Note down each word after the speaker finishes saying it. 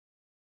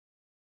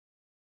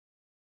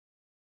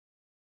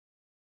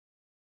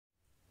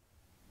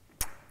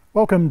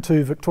Welcome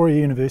to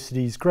Victoria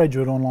University's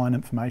Graduate Online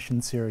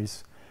Information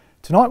Series.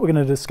 Tonight we're going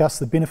to discuss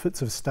the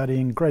benefits of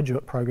studying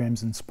graduate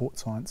programs in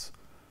sports science.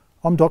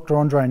 I'm Dr.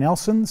 Andre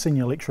Nelson,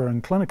 Senior Lecturer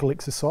in Clinical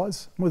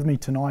Exercise. With me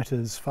tonight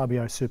is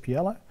Fabio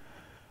Serpiello.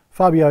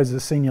 Fabio is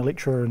a Senior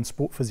Lecturer in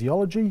Sports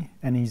Physiology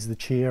and he's the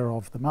Chair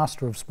of the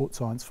Master of Sports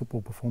Science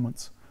Football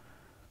Performance.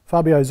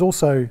 Fabio has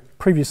also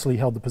previously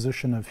held the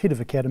position of Head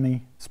of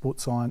Academy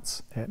Sports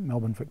Science at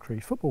Melbourne Victory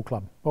Football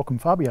Club. Welcome,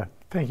 Fabio.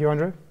 Thank you,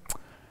 Andre.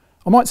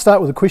 I might start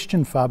with a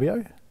question,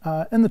 Fabio.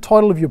 In the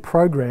title of your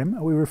program,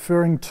 are we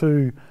referring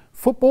to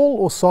football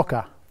or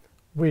soccer?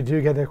 We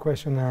do get that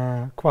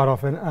question quite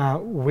often.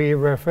 We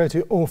refer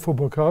to all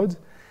football codes.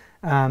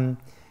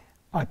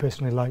 I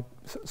personally like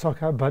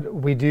soccer, but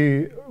we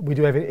do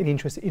have an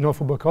interest in all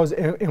football codes,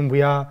 and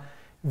we are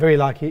very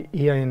lucky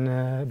here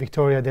in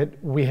Victoria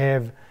that we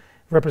have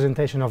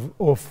representation of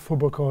all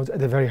football codes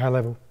at a very high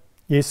level.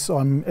 Yes,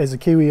 as a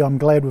Kiwi, I'm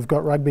glad we've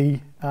got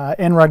rugby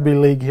and rugby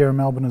league here in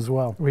Melbourne as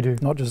well. We do.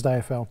 Not just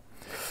AFL.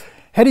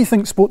 How do you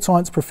think sports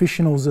science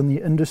professionals in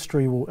the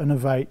industry will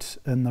innovate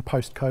in the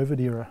post-COVID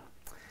era?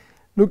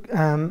 Look,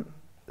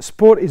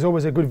 sport is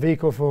always a good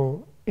vehicle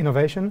for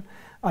innovation.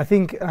 I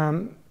think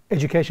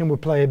education will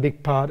play a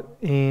big part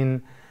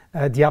in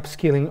the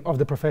upskilling of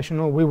the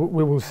professional. We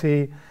will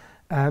see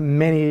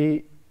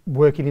many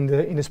working in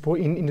the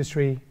sport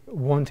industry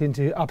wanting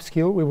to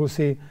upskill. We will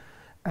see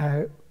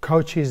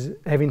coaches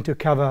having to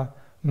cover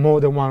more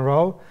than one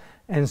role,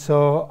 and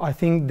so I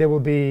think there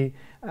will be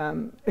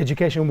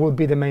education will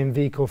be the main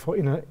vehicle for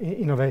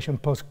innovation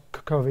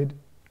post-COVID.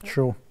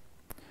 Sure.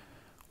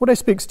 What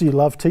aspects do you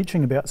love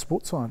teaching about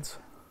sports science?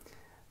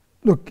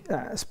 Look,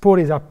 sport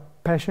is our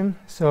passion,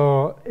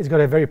 so it's got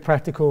a very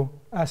practical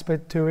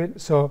aspect to it,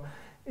 so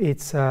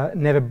it's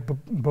never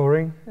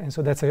boring, and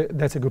so that's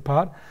a good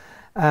part.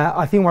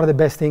 I think one of the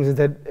best things is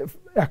that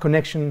our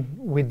connection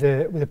with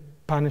the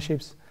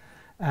partnerships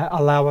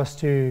allow us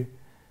to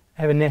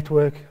have a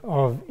network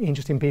of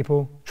interesting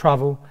people,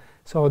 travel,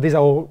 so these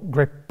are all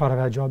great part of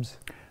our jobs.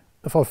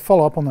 If I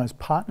follow up on those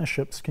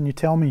partnerships, can you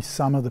tell me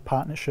some of the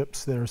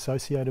partnerships that are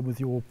associated with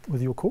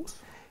your course?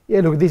 Yeah,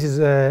 look, this is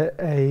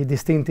a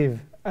distinctive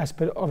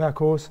aspect of our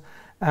course.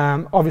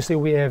 Obviously,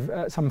 we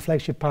have some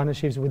flagship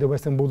partnerships with the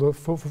Western Bulldogs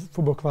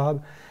Football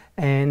Club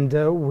and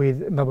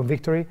with Melbourne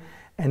Victory.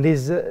 And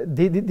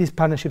these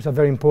partnerships are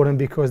very important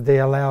because they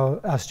allow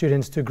our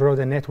students to grow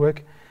their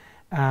network.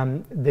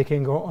 They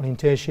can go on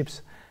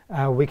internships.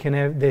 We can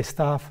have their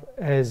staff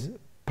as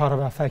part of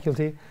our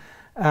faculty.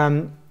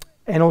 And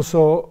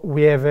also,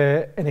 we have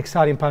an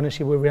exciting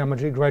partnership with Real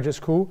Madrid Graduate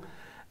School,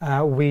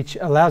 which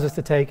allows us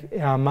to take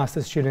our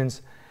master's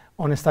students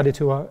on a study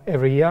tour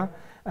every year,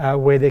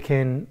 where they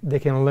can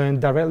learn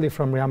directly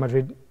from Real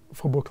Madrid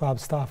Football Club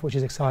staff, which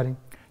is exciting.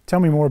 Tell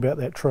me more about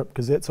that trip,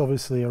 because that's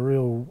obviously a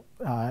real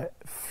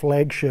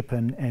flagship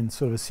and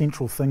sort of a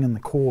central thing in the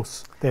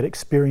course, that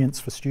experience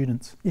for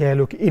students. Yeah,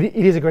 look, it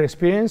is a great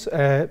experience.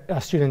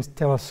 Our students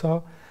tell us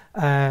so.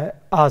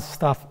 Our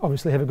staff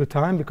obviously have a good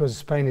time because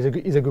Spain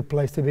is a good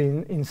place to be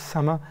in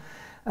summer.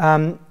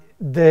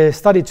 The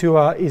study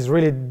tour is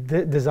really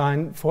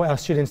designed for our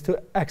students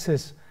to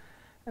access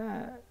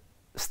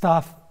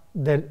stuff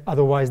that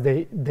otherwise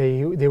they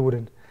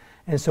wouldn't.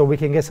 And so we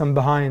can get some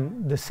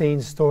behind the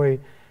scenes story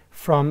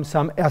from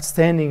some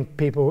outstanding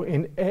people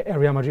in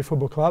Real Madrid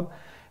Football Club,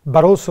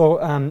 but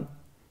also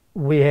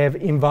we have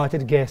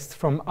invited guests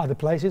from other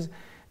places.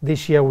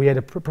 This year we had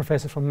a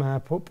professor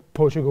from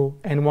Portugal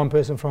and one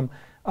person from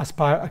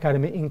Aspire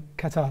Academy in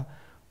Qatar.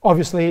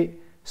 Obviously,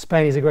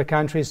 Spain is a great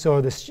country, so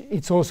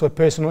it's also a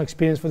personal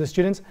experience for the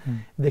students.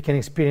 They can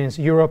experience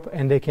Europe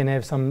and they can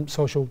have some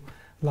social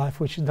life,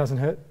 which doesn't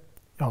hurt.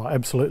 Oh,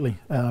 absolutely.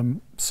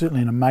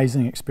 Certainly an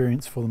amazing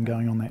experience for them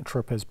going on that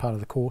trip as part of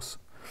the course.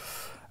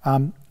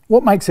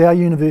 What makes our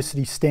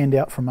university stand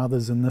out from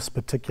others in this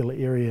particular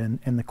area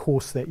and the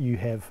course that you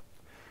have?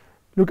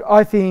 Look,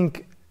 I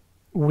think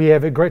we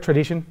have a great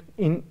tradition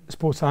in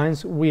sports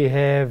science. We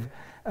have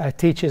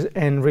teachers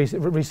and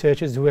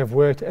researchers who have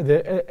worked at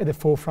the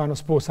forefront of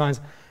sports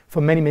science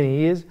for many, many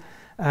years.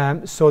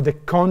 So the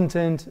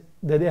content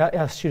that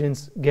our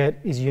students get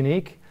is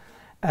unique,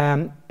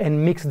 and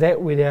mix that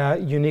with our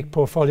unique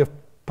portfolio of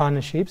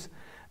partnerships.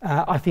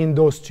 I think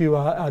those two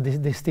are the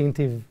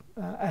distinctive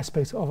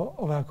aspects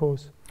of our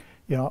course.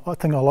 Yeah, I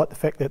think I like the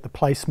fact that the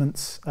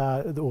placements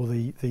or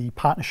the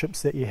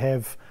partnerships that you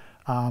have,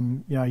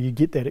 you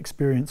get that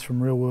experience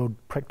from real world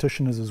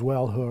practitioners as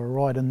well, who are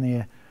right in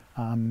there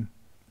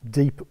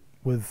deep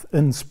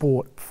within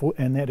sport,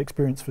 and that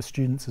experience for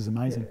students is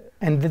amazing.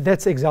 Yeah. And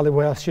that's exactly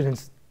what our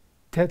students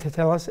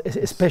tell us,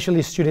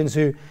 especially students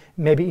who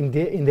maybe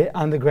in their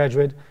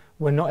undergraduate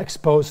were not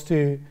exposed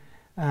to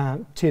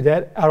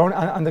that. Our own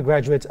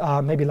undergraduates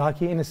are maybe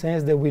lucky in a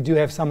sense that we do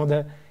have some of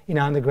that in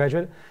our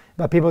undergraduate,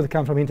 but people that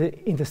come from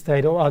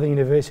interstate or other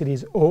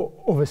universities or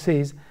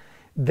overseas,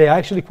 they're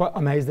actually quite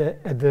amazed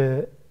at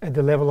the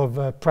level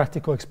of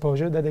practical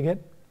exposure that they get.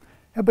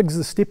 How big is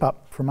the step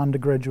up from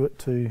undergraduate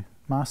to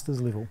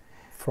master's level,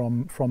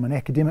 from an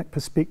academic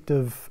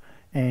perspective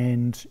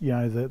and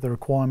the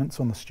requirements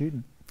on the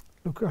student?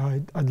 Look,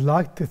 I'd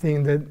like to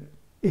think that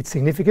it's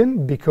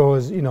significant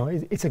because, you know,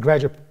 it's a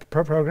graduate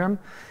program.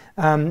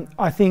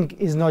 I think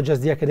it's not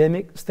just the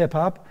academic step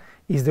up,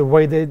 it's the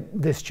way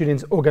that the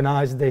students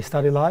organize their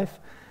study life.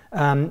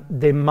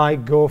 They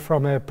might go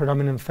from a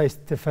predominant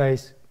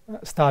face-to-face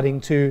studying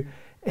to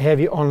a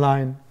heavy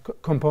online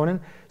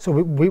component. So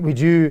we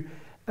do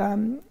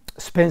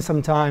spend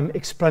some time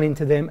explaining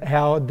to them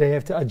how they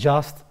have to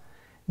adjust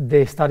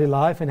their study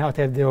life and how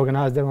to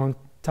organize their own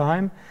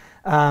time.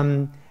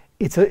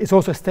 It's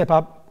also a step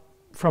up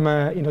from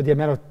the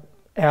amount of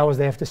hours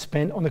they have to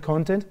spend on the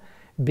content,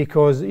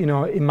 because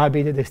it might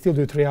be that they still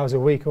do 3 hours a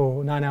week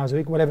or 9 hours a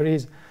week, whatever it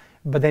is,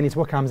 but then it's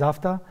what comes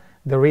after,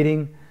 the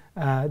reading,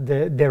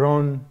 their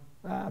own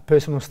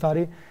personal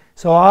study.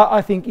 So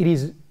I think it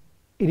is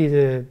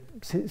a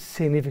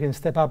significant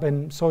step up,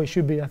 and so it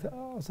should be,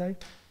 I'll say.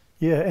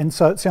 Yeah, and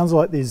so it sounds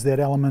like there's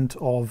that element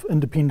of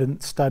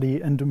independent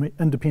study,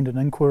 independent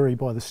inquiry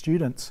by the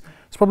students.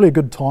 It's probably a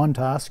good time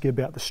to ask you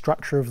about the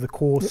structure of the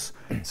course,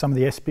 some of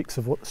the aspects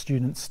of what the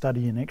students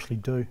study and actually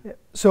do. Yeah.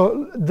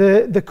 So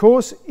the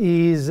course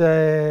is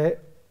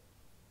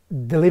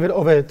delivered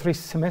over 3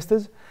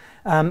 semesters.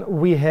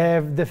 We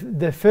have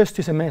the first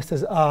 2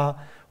 semesters are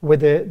where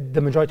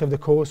the majority of the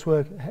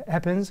coursework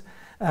happens.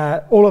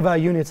 All of our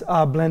units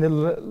are blended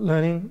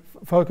learning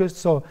focused,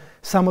 so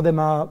some of them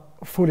are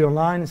fully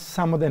online,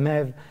 some of them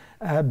have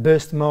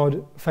burst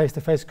mode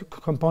face-to-face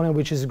component,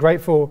 which is great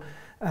for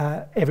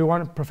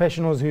everyone,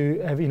 professionals who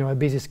have a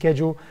busy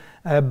schedule,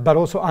 but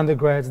also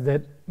undergrads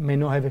that may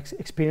not have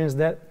experienced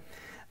that.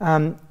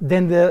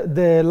 Then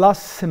the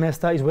last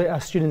semester is where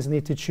our students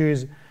need to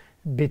choose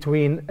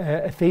between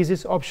a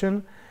thesis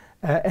option,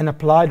 an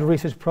applied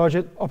research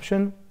project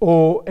option,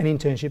 or an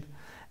internship.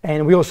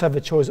 And we also have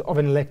the choice of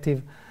an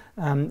elective.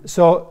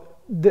 So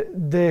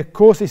the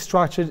course is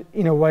structured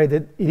in a way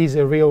that it is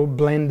a real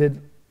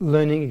blended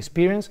learning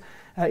experience.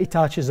 It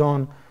touches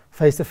on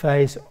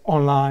face-to-face,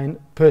 online,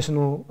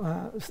 personal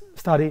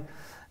study.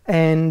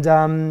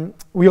 And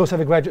we also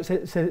have a graduate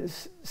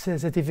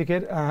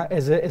certificate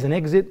as an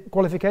exit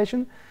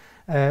qualification,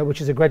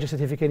 which is a graduate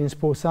certificate in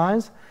sports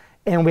science.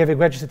 And we have a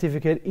graduate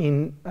certificate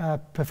in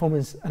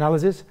performance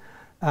analysis,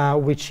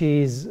 which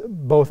is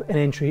both an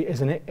entry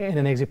and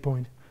an exit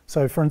point.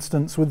 So for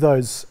instance, with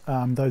those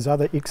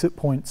other exit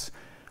points,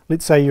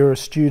 let's say you're a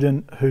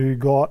student who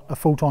got a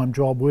full-time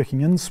job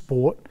working in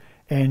sport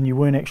and you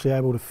weren't actually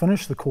able to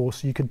finish the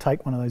course, you could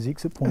take one of those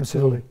exit points.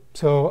 Absolutely.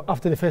 So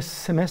after the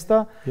first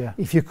semester,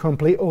 if you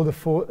complete all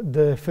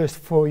the first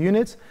 4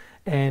 units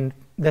and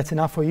that's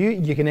enough for you,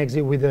 you can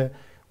exit with a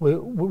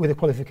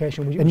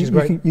qualification, which is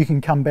great. You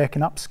can come back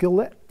and upskill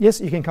that?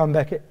 Yes, you can come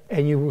back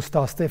and you will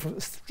start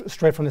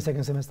straight from the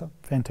second semester.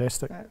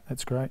 Fantastic,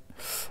 that's great.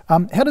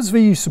 How does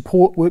VU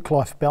support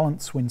work-life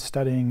balance when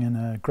studying in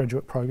a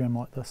graduate program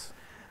like this?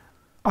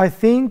 I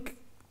think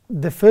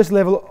the first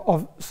level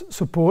of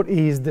support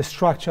is the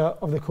structure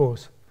of the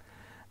course.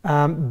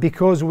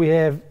 Because we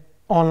have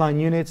online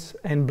units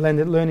and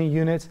blended learning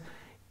units,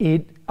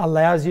 it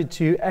allows you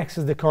to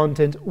access the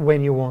content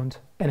when you want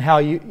and how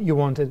you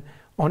want it,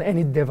 on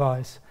any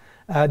device.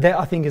 That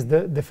I think is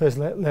the first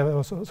level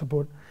of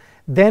support.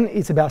 Then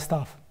it's about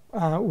staff.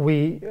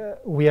 We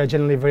are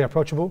generally very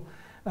approachable,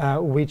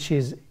 which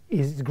is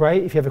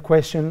great. If you have a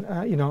question,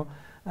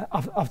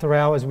 after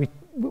hours,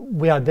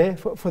 we are there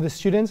for the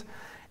students.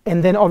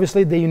 And then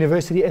obviously the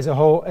university as a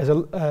whole has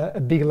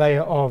a big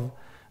layer of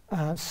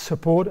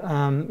support,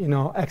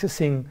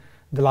 accessing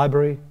the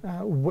library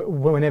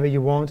whenever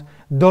you want.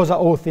 Those are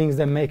all things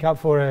that make up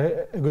for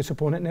a good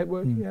support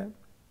network. Yeah.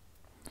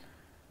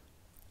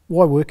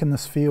 Why work in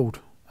this field?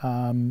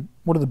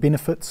 What are the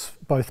benefits,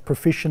 both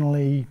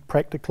professionally,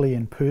 practically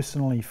and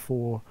personally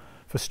for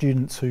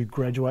students who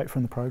graduate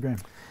from the program?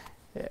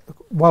 Yeah.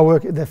 Why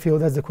work in the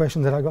field? That's the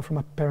question that I got from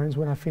my parents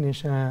when I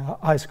finished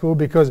high school,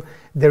 because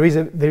there is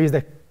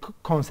the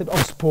concept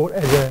of sport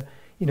as a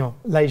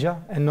leisure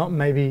and not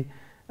maybe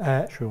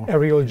a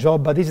real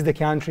job. But this is the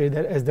country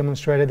that has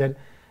demonstrated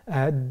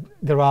that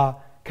there are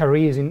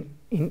careers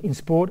in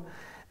sport.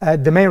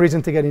 The main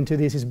reason to get into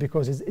this is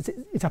because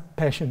it's a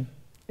passion.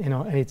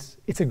 And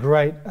it's a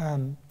great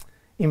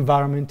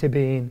environment to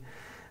be in.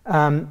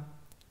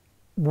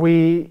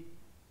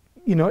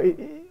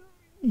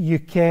 You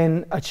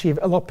can achieve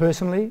a lot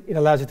personally. It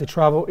allows you to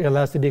travel. It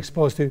allows you to be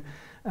exposed to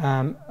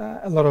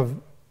a lot of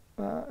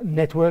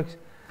networks.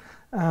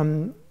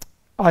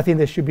 I think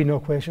there should be no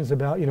questions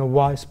about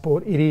why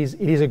sport. It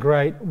is a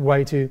great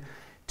way to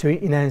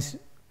enhance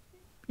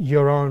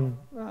your own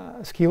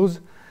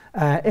skills,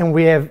 and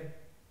we have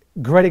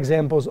great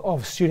examples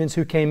of students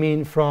who came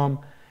in from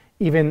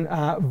even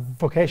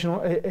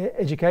vocational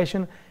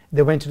education.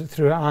 They went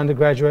through an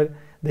undergraduate,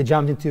 they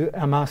jumped into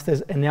a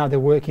master's, and now they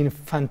work in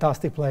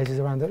fantastic places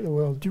around the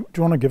world. Do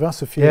you want to give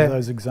us a few of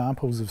those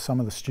examples of some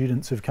of the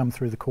students who've come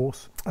through the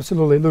course?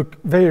 Absolutely. Look,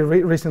 very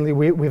recently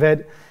we've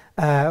had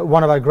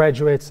one of our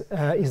graduates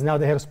is now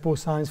the head of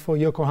sports science for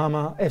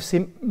Yokohama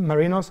FC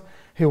Marinos,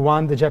 who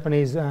won the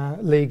Japanese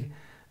league.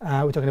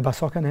 We're talking about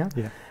soccer now.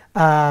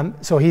 Yeah.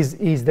 So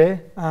he's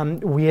there.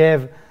 We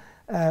have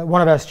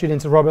One of our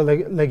students, Robert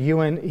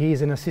Leguin,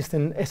 he's an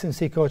assistant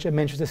S&C coach at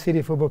Manchester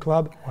City Football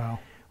Club. Wow.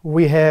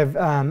 We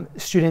have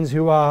students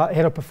who are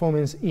head of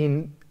performance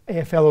in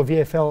AFL or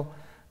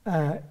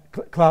VFL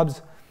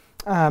clubs.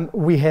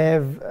 We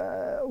have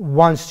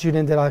one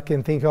student that I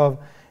can think of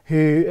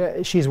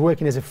who she's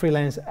working as a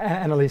freelance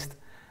analyst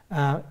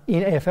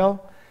in AFL.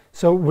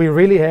 So we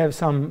really have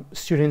some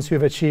students who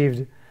have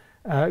achieved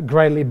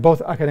greatly,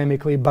 both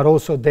academically, but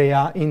also they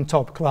are in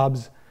top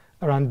clubs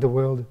around the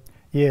world.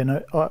 Yeah,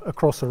 no,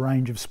 across a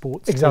range of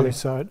sports. Exactly. Too.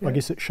 So I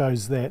guess it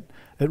shows that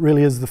it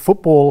really is the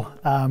football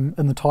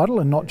in the title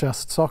and not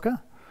just soccer.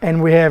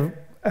 And we have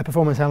a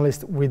performance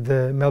analyst with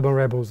the Melbourne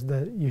Rebels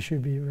that you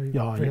should be very,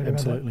 Yeah, very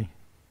absolutely.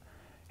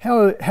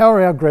 How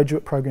are our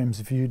graduate programs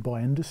viewed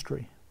by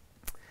industry?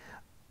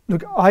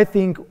 Look, I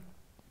think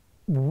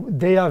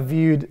they are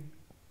viewed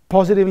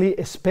positively,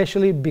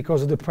 especially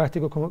because of the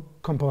practical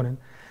component.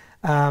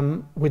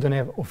 We don't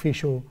have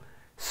official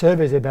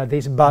surveys about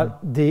this, but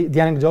the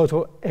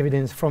anecdotal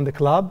evidence from the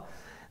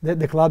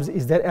clubs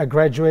is that our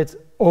graduates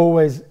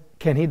always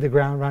can hit the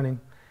ground running,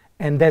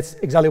 and that's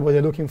exactly what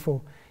they're looking for,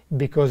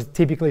 because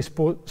typically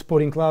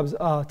sporting clubs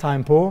are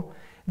time poor.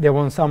 They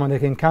want someone that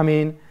can come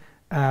in,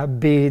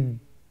 be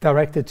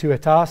directed to a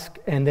task,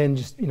 and then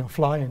just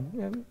fly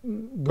and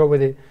go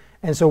with it.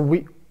 And so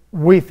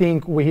we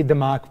think we hit the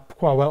mark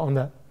quite well on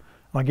that.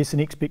 I guess an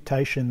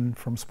expectation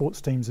from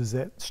sports teams is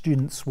that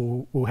students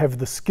will have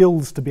the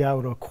skills to be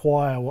able to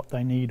acquire what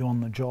they need on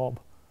the job.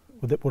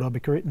 Would I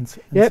be correct in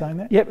saying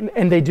that? Yep,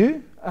 and they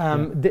do.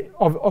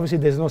 Obviously,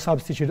 there's no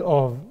substitute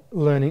of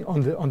learning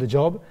on the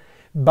job,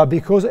 but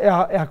because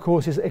our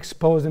courses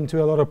expose them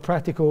to a lot of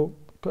practical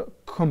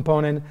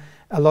component,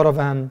 a lot of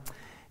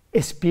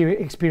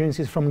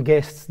experiences from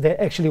guests that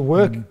actually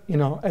work,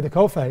 at the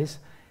coalface,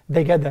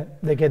 they get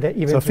that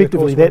even. So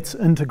effectively, that's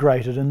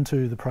integrated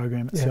into the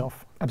program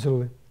itself. Yeah,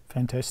 absolutely.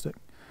 Fantastic.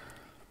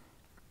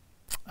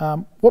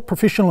 What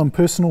professional and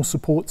personal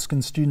supports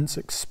can students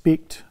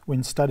expect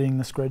when studying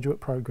this graduate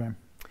program?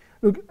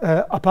 Look,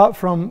 apart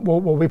from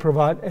what we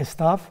provide as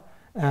staff,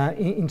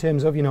 in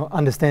terms of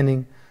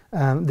understanding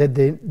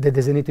that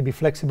there's a need to be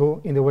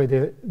flexible in the way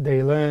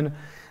they learn,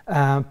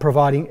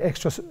 providing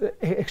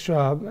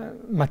extra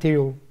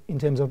material in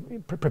terms of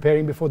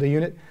preparing before the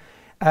unit.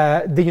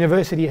 The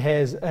university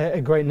has a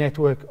great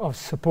network of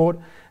support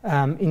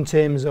in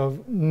terms of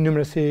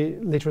numeracy,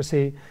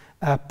 literacy,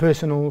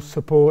 personal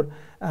support,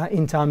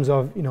 in terms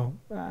of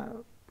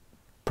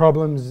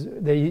problems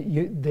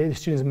the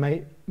students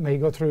may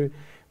go through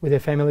with their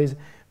families.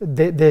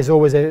 There's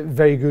always a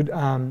very good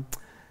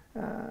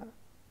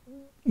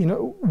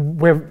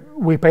where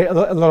we pay a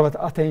lot of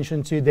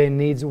attention to their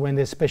needs when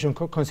there's special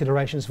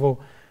considerations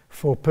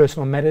for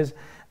personal matters.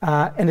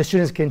 And the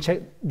students can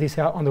check this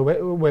out on the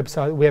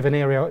website. We have an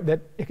area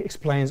that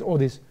explains all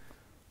this.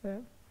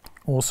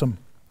 Awesome.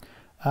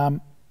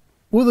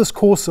 Will this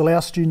course allow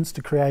students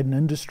to create an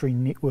industry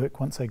network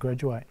once they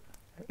graduate?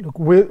 Look,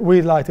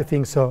 we'd like to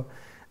think so.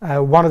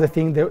 One of the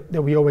things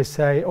that we always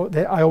say, or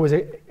that I always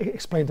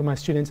explain to my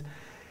students,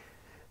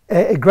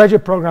 a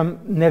graduate program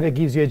never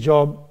gives you a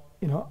job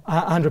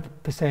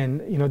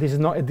 100%. This is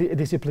not a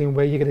discipline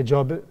where you get a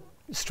job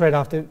straight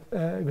after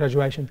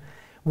graduation.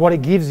 What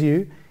it gives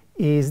you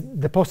is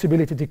the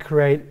possibility to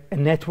create a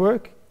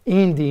network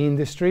in the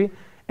industry,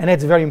 and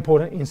that's very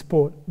important in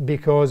sport,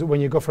 because when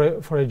you go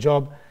for a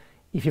job,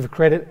 if you've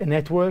created a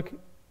network,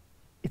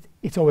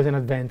 it's always an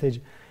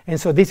advantage. And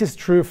so this is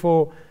true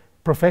for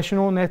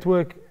professional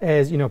network,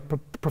 as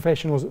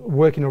professionals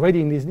working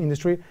already in this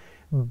industry,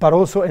 but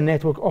also a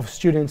network of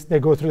students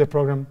that go through the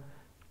program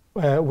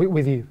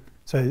with you.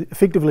 So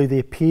effectively,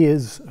 their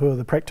peers, who are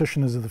the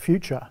practitioners of the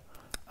future,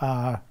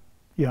 are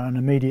an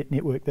immediate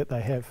network that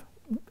they have.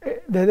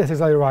 That's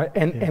exactly right.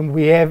 And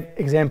we have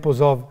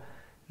examples of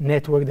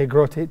network they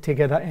grow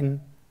together, and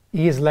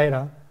years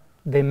later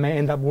they may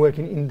end up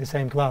working in the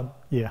same club.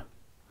 Yeah.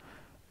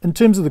 In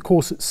terms of the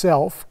course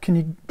itself, can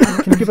you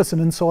give us an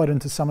insight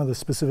into some of the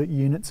specific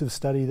units of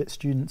study that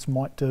students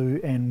might do,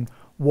 and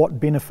what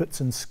benefits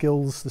and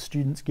skills the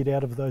students get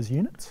out of those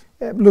units?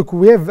 Look,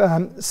 we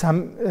have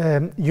some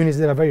units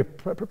that are very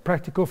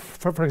practical.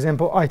 For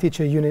example, I teach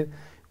a unit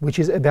which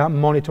is about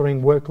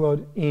monitoring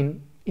workload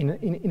in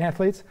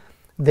athletes.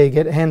 They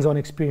get hands-on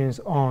experience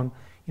on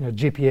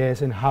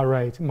GPS and heart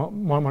rate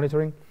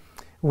monitoring.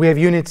 We have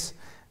units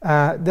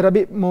that are a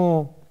bit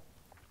more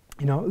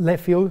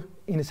left field,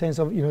 in the sense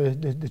of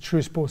the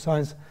true sports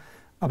science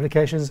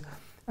applications.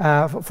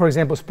 For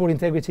example, sport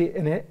integrity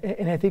and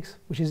ethics,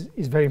 which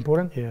is very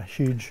important. Yeah,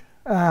 huge.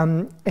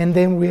 And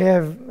then we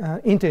have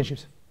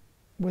internships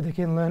where they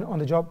can learn on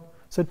the job.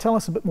 So tell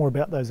us a bit more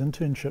about those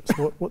internships.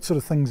 What sort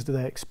of things do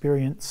they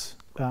experience?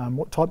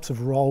 What types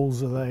of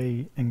roles are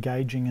they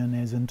engaging in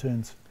as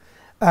interns?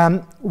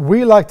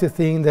 We like to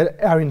think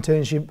that our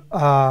internship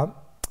are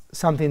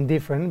something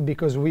different,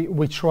 because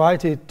we try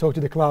to talk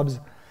to the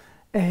clubs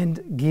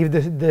and give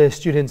the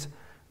students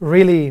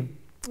really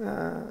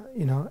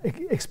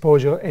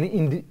exposure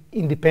and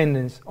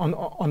independence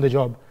on the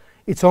job.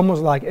 It's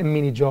almost like a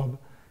mini job,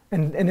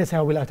 and that's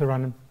how we like to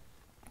run them.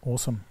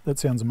 Awesome. That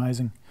sounds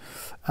amazing.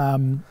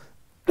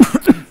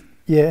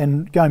 Yeah,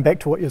 and going back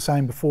to what you were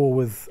saying before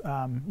with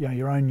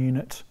your own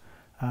unit,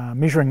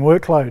 measuring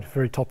workload,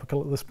 very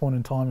topical at this point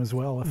in time as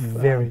well.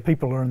 If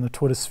people are in the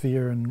Twitter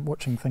sphere and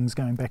watching things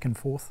going back and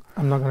forth.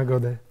 I'm not going to go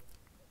there.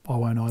 I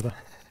won't either.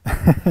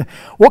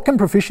 What can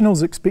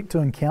professionals expect to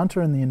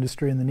encounter in the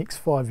industry in the next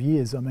 5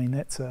 years? I mean,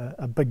 that's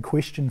a big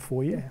question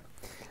for you. Yeah.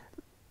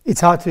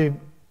 It's hard to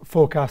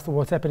forecast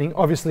what's happening.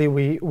 Obviously,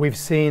 we've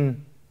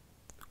seen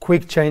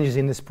quick changes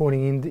in the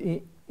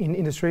sporting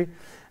industry.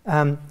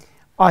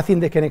 I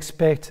think they can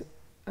expect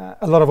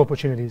a lot of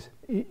opportunities,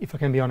 if I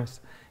can be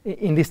honest.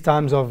 In these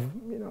times of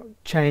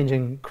change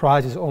and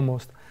crisis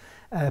almost,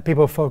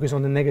 people focus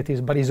on the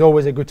negatives, but it's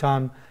always a good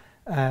time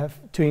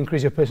to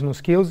increase your personal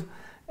skills.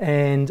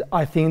 And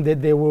I think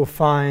that they will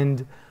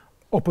find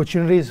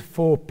opportunities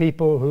for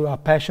people who are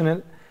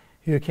passionate,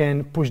 who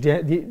can push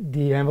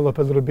the envelope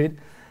a little bit,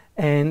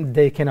 and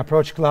they can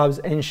approach clubs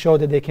and show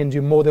that they can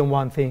do more than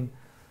one thing.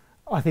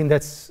 I think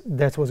that's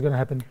what's going to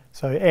happen.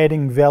 So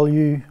adding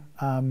value,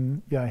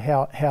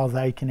 how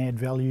they can add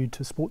value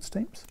to sports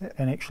teams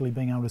and actually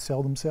being able to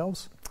sell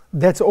themselves.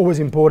 That's always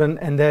important,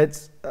 and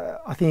that's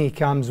I think it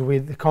comes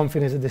with the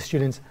confidence that the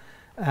students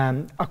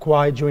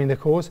acquire during the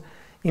course.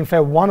 In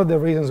fact, one of the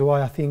reasons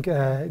why I think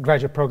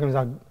graduate programs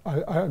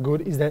are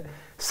good is that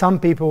some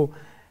people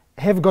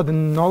have got the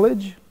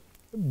knowledge,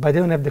 but they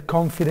don't have the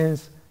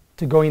confidence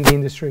to go in the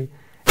industry.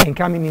 And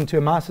coming into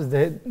a master's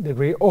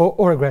degree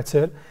or a grad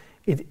cert,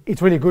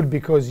 it's really good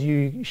because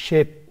you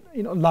share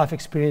life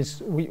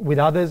experience with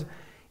others.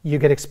 You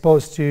get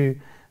exposed to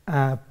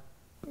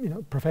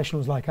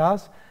professionals like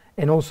us,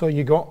 and also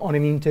you go on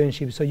an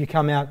internship, so you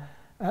come out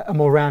a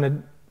more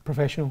rounded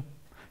professional.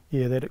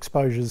 Yeah, that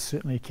exposure is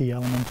certainly a key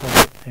element of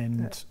it,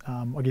 and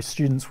I guess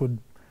students would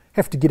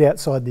have to get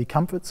outside their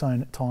comfort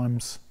zone at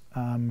times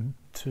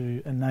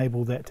to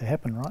enable that to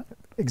happen, right?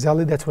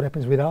 Exactly, that's what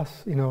happens with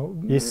us.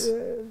 Yes,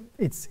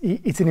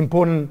 it's an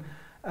important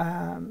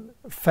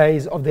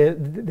phase of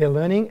their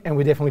learning, and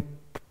we definitely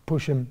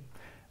push them.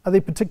 Are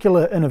there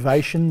particular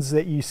innovations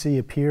that you see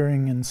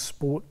appearing in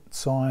sport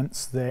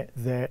science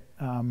that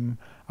are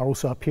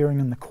also appearing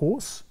in the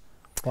course?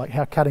 Like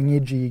how cutting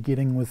edge are you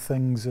getting with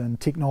things, and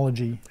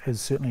technology is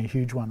certainly a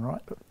huge one,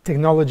 right?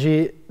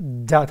 Technology,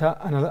 data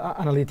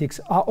analytics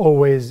are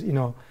always,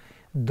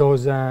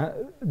 those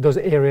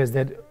areas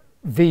that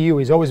VU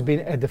has always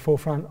been at the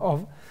forefront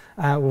of.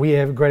 We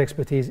have great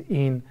expertise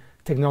in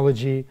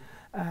technology,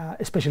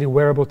 especially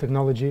wearable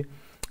technology.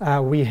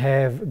 We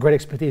have great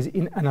expertise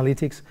in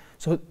analytics.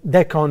 So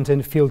that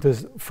content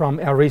filters from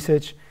our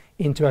research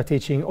into our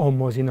teaching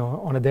almost,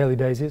 on a daily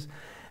basis.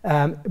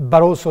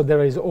 But also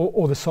there is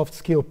all the soft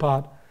skill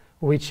part,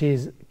 which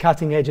is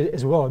cutting edge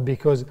as well,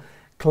 because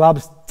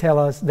clubs tell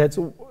us that's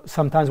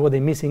sometimes what they're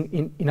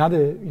missing in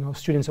other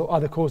students or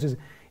other courses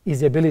is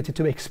the ability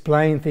to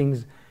explain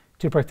things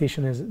to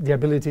practitioners, the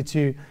ability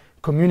to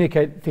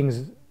communicate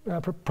things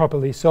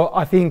properly. So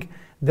I think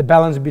the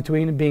balance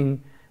between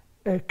being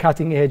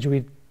cutting edge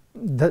with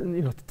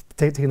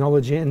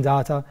technology and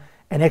data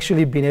and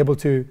actually being able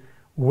to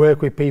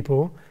work with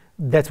people,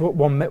 that's what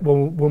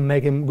will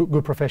make them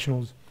good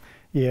professionals.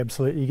 Yeah,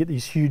 absolutely. You get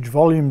these huge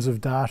volumes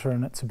of data,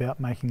 and it's about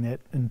making that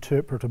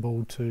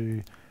interpretable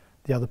to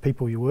the other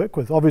people you work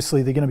with.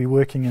 Obviously, they're going to be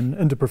working in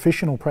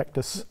interprofessional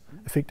practice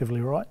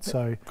effectively, right? Yeah,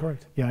 so,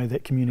 correct.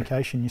 That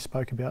communication you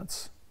spoke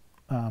about's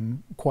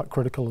quite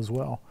critical as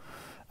well.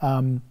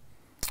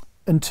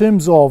 In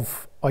terms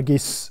of, I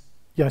guess,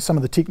 some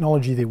of the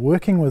technology they're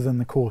working with in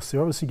the course,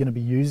 they're obviously going to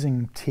be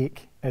using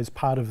tech as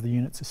part of the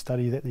units of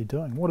study that they're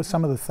doing. What are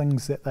some of the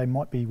things that they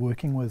might be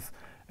working with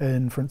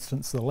in, for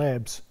instance, the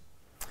labs?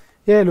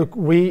 Yeah, look,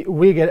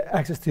 we get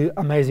access to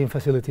amazing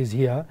facilities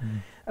here,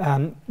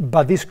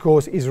 but this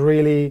course is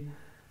really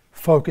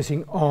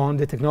focusing on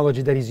the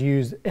technology that is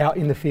used out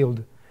in the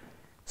field.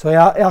 So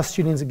our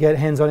students get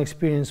hands-on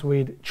experience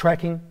with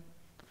tracking,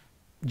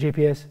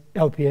 GPS,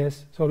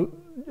 LPS, so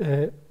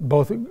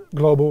both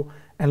global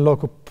and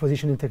local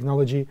positioning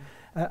technology,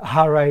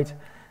 heart rate,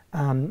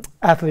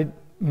 athlete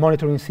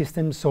monitoring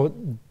systems, so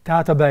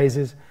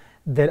databases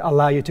that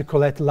allow you to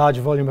collect large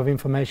volume of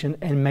information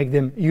and make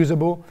them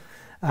usable.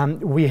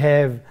 We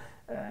have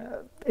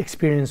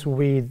experience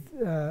with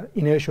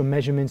inertial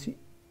measurements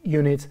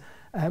units,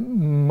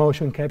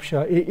 motion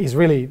capture. It is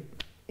really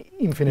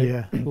infinite.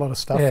 Yeah, a lot of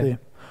stuff there.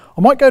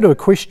 I might go to a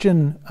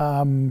question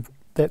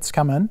that's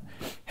come in.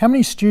 How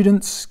many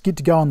students get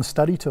to go on the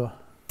study tour?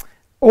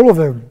 All of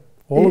them.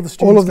 All of the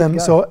students? All of them.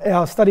 So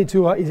our study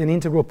tour is an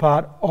integral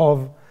part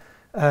of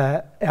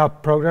our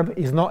program.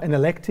 It's not an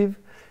elective.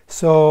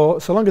 So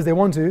long as they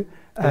want to,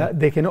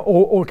 they can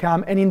all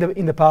come. And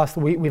in the past,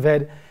 we've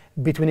had,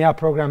 between our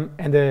program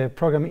and the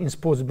program in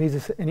sports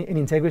business and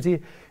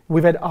integrity,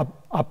 we've had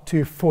up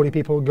to 40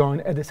 people going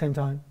at the same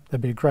time.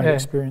 That'd be a great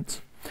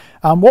experience.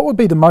 What would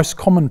be the most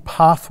common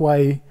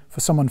pathway for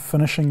someone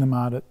finishing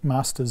the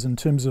Masters in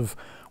terms of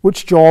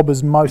which job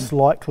is most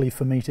likely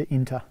for me to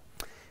enter?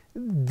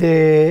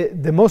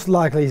 The most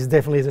likely is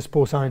definitely as a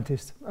sports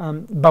scientist.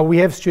 But we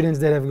have students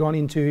that have gone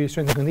into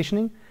strength and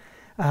conditioning.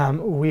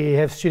 We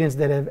have students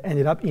that have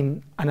ended up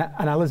in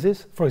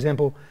analysis, for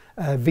example,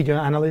 video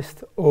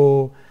analyst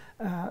or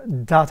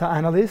data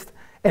analyst,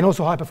 and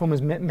also high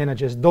performance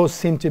managers. Those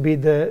seem to be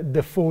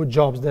the 4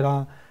 jobs that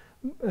are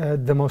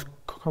the most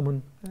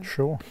common.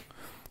 Sure.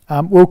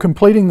 Will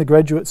completing the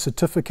graduate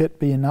certificate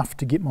be enough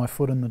to get my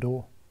foot in the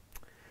door?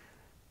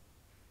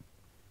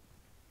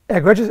 Our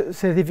graduate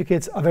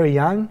certificates are very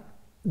young.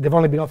 They've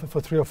only been offered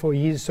for 3 or 4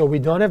 years, so we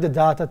don't have the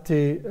data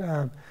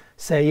to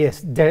say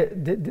yes, that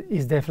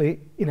is definitely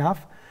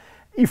enough.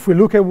 If we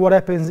look at what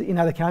happens in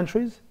other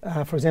countries,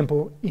 for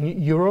example,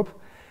 in Europe,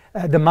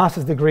 the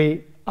master's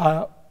degree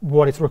are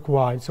what is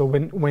required. So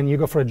when you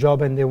go for a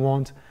job and they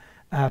want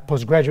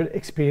postgraduate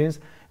experience,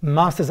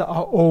 masters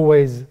are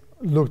always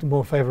looked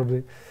more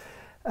favorably.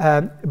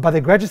 But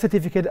the graduate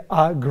certificate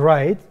are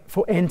great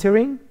for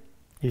entering.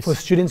 Yes. For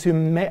students who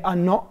are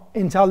not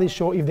entirely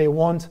sure if they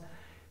want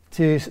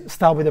to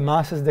start with a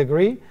master's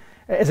degree.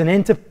 As an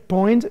enter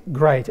point,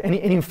 great. And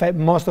in fact,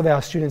 most of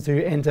our students who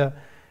enter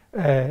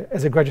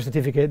as a graduate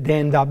certificate, they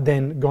end up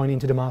then going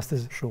into the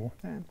master's. Sure,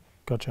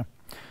 gotcha.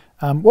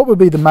 What would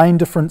be the main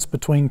difference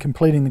between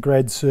completing the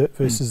grad cert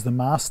versus the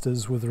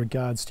master's with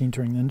regards to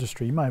entering the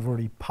industry? You may have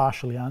already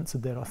partially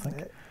answered that, I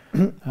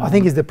think. I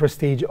think it's the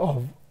prestige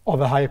of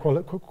a higher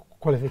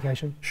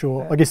qualification.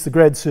 Sure. I guess the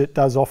grad cert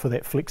does offer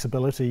that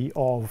flexibility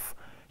of,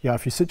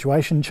 if your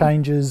situation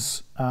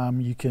changes,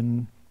 you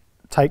can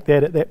take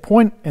that at that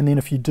point, and then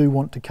if you do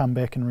want to come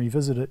back and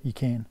revisit it, you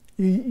can.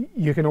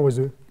 You can always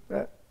do.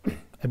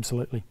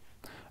 Absolutely.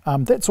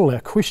 That's all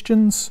our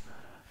questions.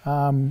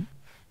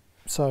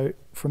 So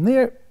from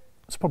there,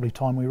 it's probably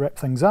time we wrap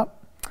things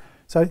up.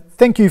 So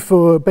thank you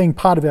for being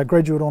part of our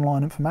Graduate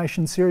Online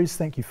Information Series.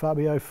 Thank you,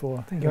 Fabio,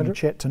 for having a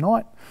chat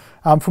tonight.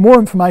 For more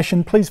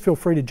information, please feel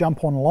free to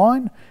jump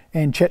online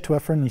and chat to our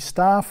friendly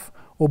staff,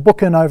 or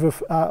book in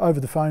over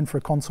the phone for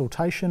a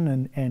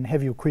consultation and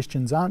have your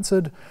questions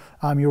answered.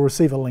 You'll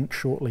receive a link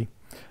shortly.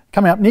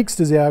 Coming up next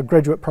is our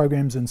graduate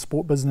programs in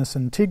Sport Business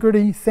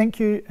Integrity. Thank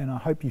you, and I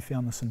hope you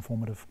found this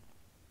informative.